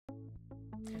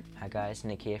Hi guys,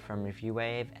 Nick here from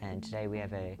RevieWave, and today we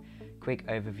have a quick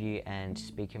overview and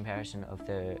speed comparison of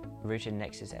the rooted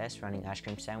Nexus S running ice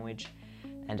cream sandwich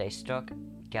and a stock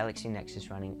Galaxy Nexus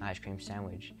running ice cream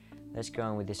sandwich. Let's go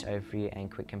on with this overview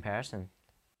and quick comparison.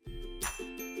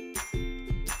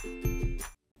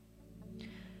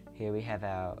 Here we have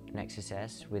our Nexus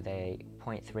S with a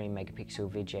 0.3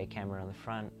 megapixel VGA camera on the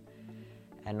front,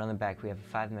 and on the back we have a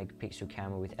 5 megapixel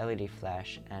camera with LED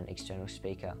flash and external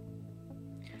speaker.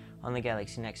 On the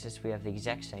Galaxy Nexus we have the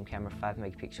exact same camera, 5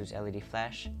 megapixels LED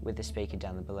flash with the speaker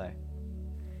down below.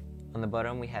 On the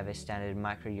bottom we have a standard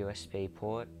micro USB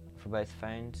port for both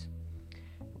phones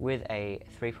with a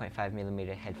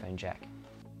 3.5mm headphone jack.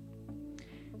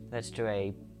 Let's do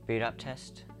a boot up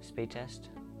test, speed test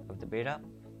of the boot up.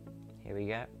 Here we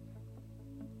go.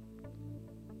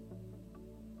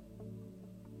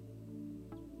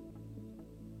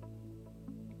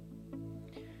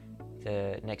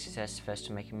 The Nexus S first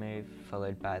to make a move,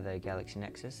 followed by the Galaxy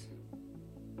Nexus.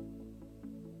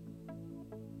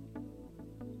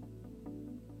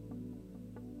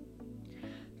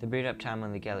 The boot up time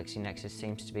on the Galaxy Nexus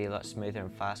seems to be a lot smoother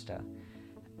and faster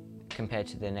compared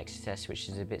to the Nexus S, which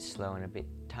is a bit slow and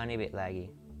tiny bit laggy.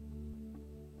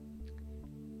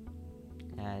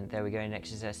 And there we go,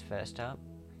 Nexus S first up,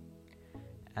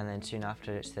 and then soon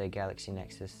after it's the Galaxy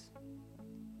Nexus.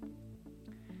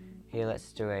 Here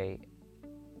let's do a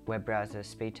web browser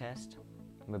speed test.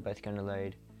 We're both going to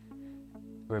load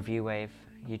RevieWave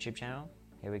YouTube channel.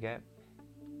 Here we go.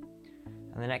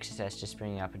 And the Nexus S just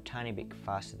bringing up a tiny bit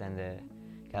faster than the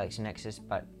Galaxy Nexus,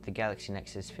 but the Galaxy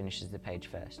Nexus finishes the page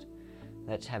first.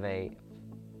 Let's have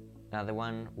another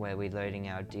one where we're loading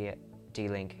our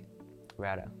D-Link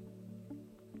router.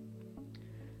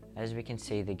 As we can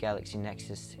see, the Galaxy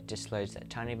Nexus just loads that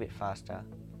tiny bit faster,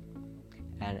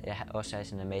 and it also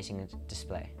has an amazing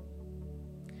display.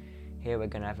 Here we're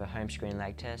going to have a home screen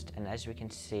lag test, and as we can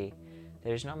see,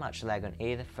 there is not much lag on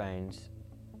either phones,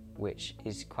 which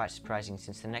is quite surprising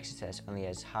since the Nexus S only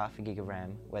has half a gig of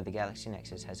RAM, where the Galaxy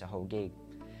Nexus has a whole gig.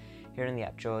 Here in the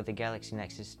app drawer, the Galaxy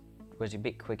Nexus was a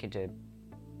bit quicker to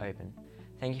open.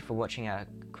 Thank you for watching our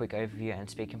quick overview and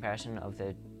speed comparison of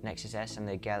the Nexus S and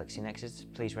the Galaxy Nexus.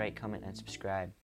 Please rate, comment and subscribe.